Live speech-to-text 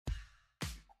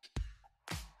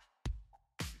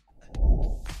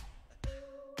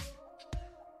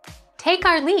Take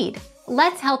our lead.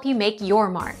 Let's help you make your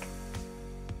mark.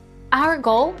 Our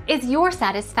goal is your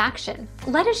satisfaction.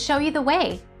 Let us show you the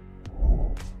way.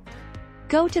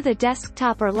 Go to the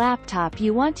desktop or laptop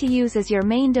you want to use as your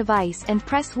main device and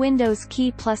press Windows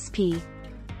key plus P.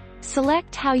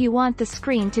 Select how you want the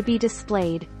screen to be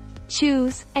displayed.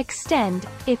 Choose Extend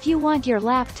if you want your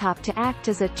laptop to act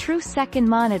as a true second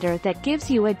monitor that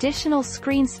gives you additional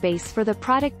screen space for the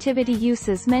productivity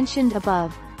uses mentioned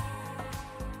above.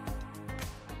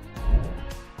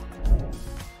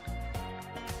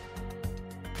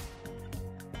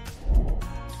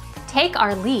 Take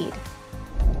our lead.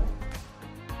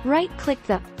 Right-click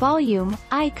the Volume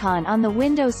icon on the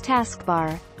Windows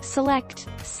taskbar, select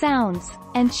Sounds,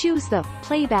 and choose the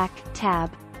Playback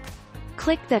tab.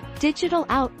 Click the Digital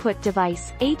Output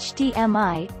Device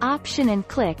HDMI option and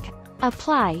click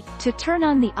Apply to turn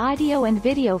on the audio and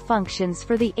video functions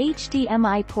for the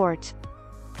HDMI port.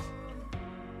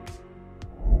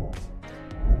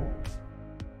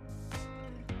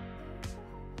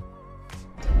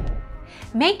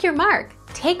 Make your mark.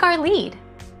 Take our lead.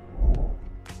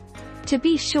 To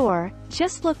be sure,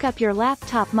 just look up your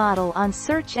laptop model on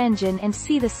search engine and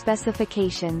see the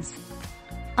specifications.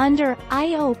 Under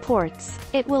I/O ports,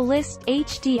 it will list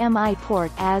HDMI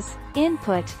port as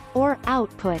input or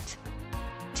output.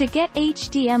 To get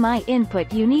HDMI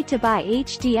input you need to buy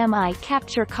HDMI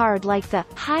capture card like the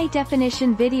High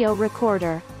Definition Video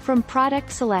Recorder from Product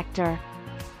Selector.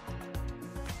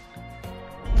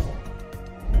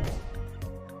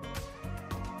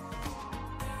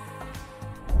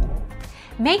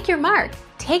 Make your mark.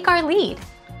 Take our lead.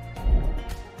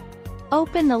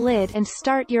 Open the lid and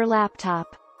start your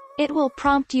laptop. It will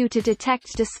prompt you to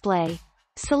detect display.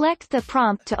 Select the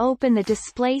prompt to open the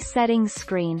display settings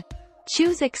screen.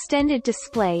 Choose Extended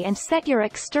Display and set your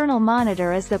external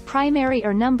monitor as the primary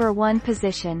or number 1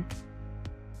 position.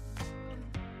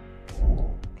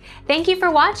 Thank you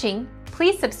for watching.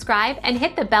 Please subscribe and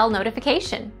hit the bell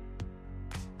notification.